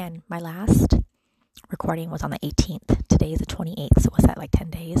time. Again, my last recording was on the 18th. Today is the 28th. So what's that, like 10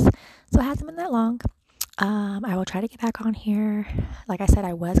 days? So it hasn't been that long. I will try to get back on here. Like I said,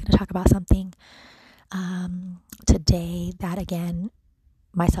 I was going to talk about something today that, again,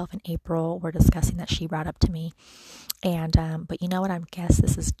 myself and April were discussing, that she brought up to me. And but you know what, I guess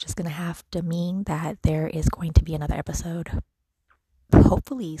this is just going to have to mean that there is going to be another episode,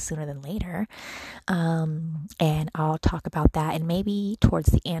 hopefully sooner than later. And I'll talk about that, and maybe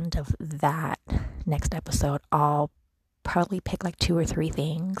towards the end of that next episode, I'll probably pick like 2 or 3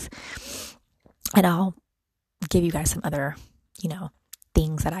 things, and I'll give you guys some other,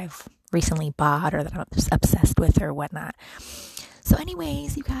 things that I've recently bought or that I'm just obsessed with or whatnot. So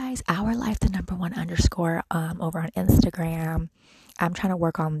anyways, you guys, our life the number one _ over on Instagram. I'm trying to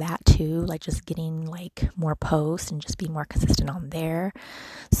work on that too, like just getting like more posts and just be more consistent on there.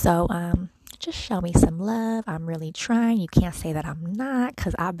 So just show me some love. I'm really trying. You can't say that I'm not,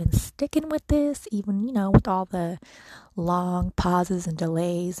 because I've been sticking with this, even, with all the long pauses and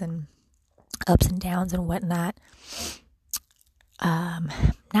delays and ups and downs and whatnot.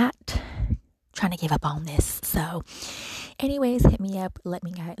 Not trying to give up on this. So anyways, hit me up. Let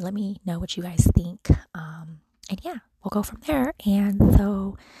me know what you guys think. And yeah, we'll go from there. And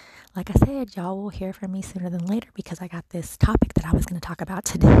so, like I said, y'all will hear from me sooner than later, because I got this topic that I was going to talk about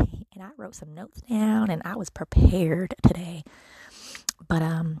today, and I wrote some notes down, and I was prepared today. but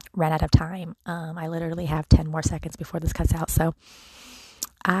ran out of time. I literally have 10 more seconds before this cuts out. So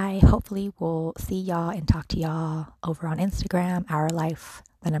I hopefully will see y'all and talk to y'all over on Instagram, our life,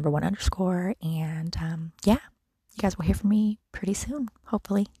 the number one underscore. And yeah, you guys will hear from me pretty soon,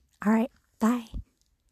 hopefully. All right.